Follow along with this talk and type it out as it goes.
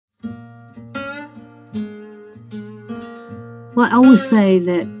Well, I always say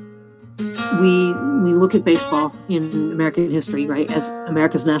that we look at baseball in American history, right, as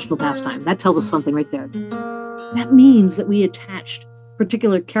America's national pastime. That tells us something right there. That means that we attached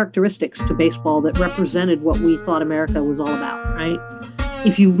particular characteristics to baseball that represented what we thought America was all about, right?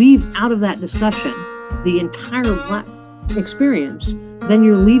 If you leave out of that discussion the entire Black experience, then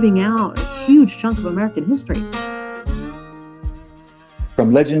you're leaving out a huge chunk of American history.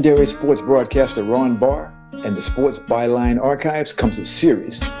 From legendary sports broadcaster Ron Barr and the Sports Byline Archives comes a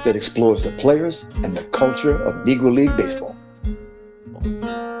series that explores the players and the culture of Negro League baseball.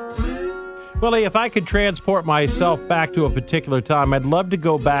 Willie, if I could transport myself back to a particular time, I'd love to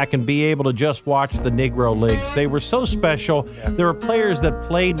go back and be able to just watch the Negro Leagues. They were so special. There were players that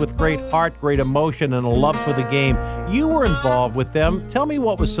played with great heart, great emotion, and a love for the game. You were involved with them. Tell me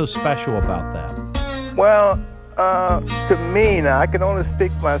what was so special about that. Well, to me, now, I can only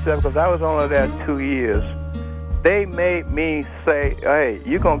speak for myself because I was only there 2 years. They made me say, hey,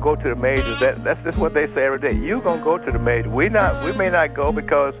 you're going to go to the majors. That's just what they say every day. You're going to go to the majors. We may not go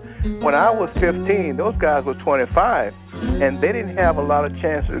because when I was 15, those guys were 25, and they didn't have a lot of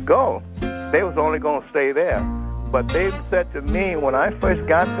chances to go. They was only going to stay there. But they said to me when I first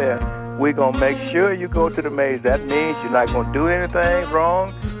got there, we're going to make sure you go to the majors. That means you're not going to do anything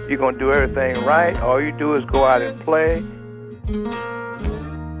wrong. You're going to do everything right. All you do is go out and play.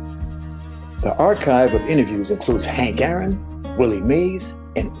 The archive of interviews includes Hank Aaron, Willie Mays,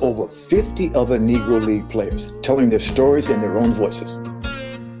 and over 50 other Negro League players telling their stories in their own voices.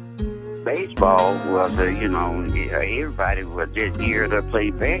 Baseball was, everybody was just here to play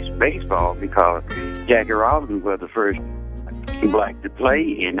baseball because Jackie Robinson was the first black to play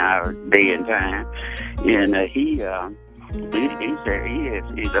in our day and time. And he said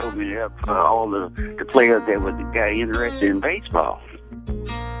he's opened it up for all the players that got interested in baseball.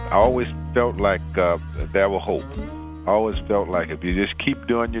 I always felt like there was hope. I always felt like if you just keep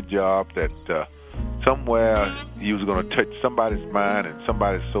doing your job, that somewhere you was going to touch somebody's mind and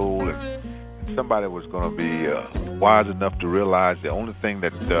somebody's soul, and somebody was going to be wise enough to realize the only thing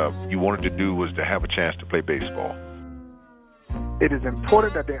that you wanted to do was to have a chance to play baseball. It is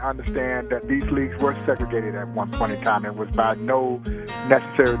important that they understand that these leagues were segregated at one point in time. It was by no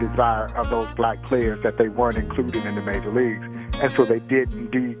necessary desire of those black players that they weren't included in the major leagues. And so they did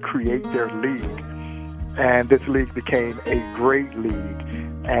indeed create their league. And this league became a great league.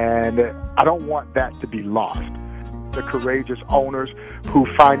 And I don't want that to be lost. The courageous owners who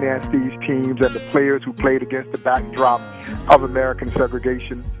financed these teams and the players who played against the backdrop of American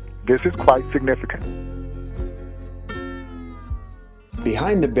segregation, this is quite significant.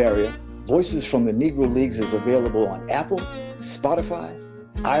 Behind the Barrier, Voices from the Negro Leagues is available on Apple, Spotify,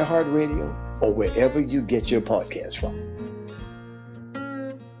 iHeartRadio, or wherever you get your podcasts from.